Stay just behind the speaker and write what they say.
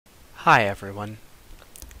Hi everyone.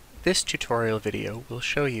 This tutorial video will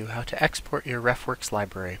show you how to export your RefWorks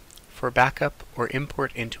library for backup or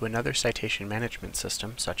import into another citation management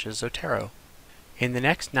system such as Zotero. In the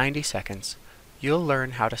next 90 seconds, you'll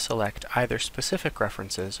learn how to select either specific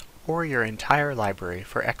references or your entire library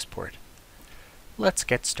for export. Let's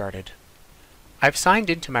get started. I've signed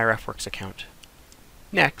into my RefWorks account.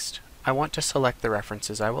 Next, I want to select the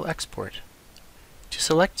references I will export. To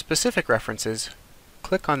select specific references,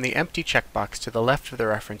 click on the empty checkbox to the left of the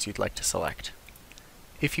reference you'd like to select.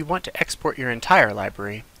 If you want to export your entire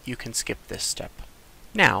library, you can skip this step.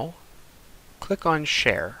 Now, click on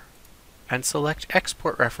Share and select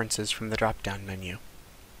Export References from the drop-down menu.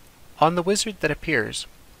 On the wizard that appears,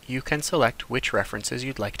 you can select which references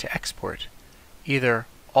you'd like to export, either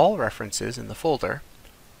all references in the folder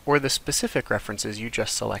or the specific references you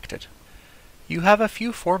just selected. You have a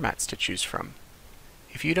few formats to choose from.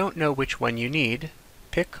 If you don't know which one you need,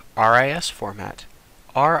 pick RIS format.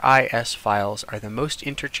 RIS files are the most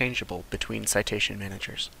interchangeable between citation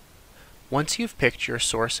managers. Once you've picked your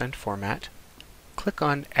source and format, click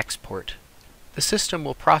on Export. The system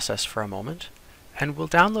will process for a moment and will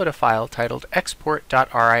download a file titled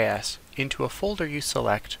export.ris into a folder you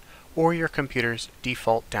select or your computer's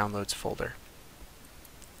default downloads folder.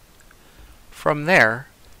 From there,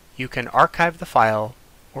 you can archive the file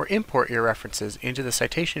or import your references into the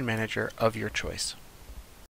citation manager of your choice.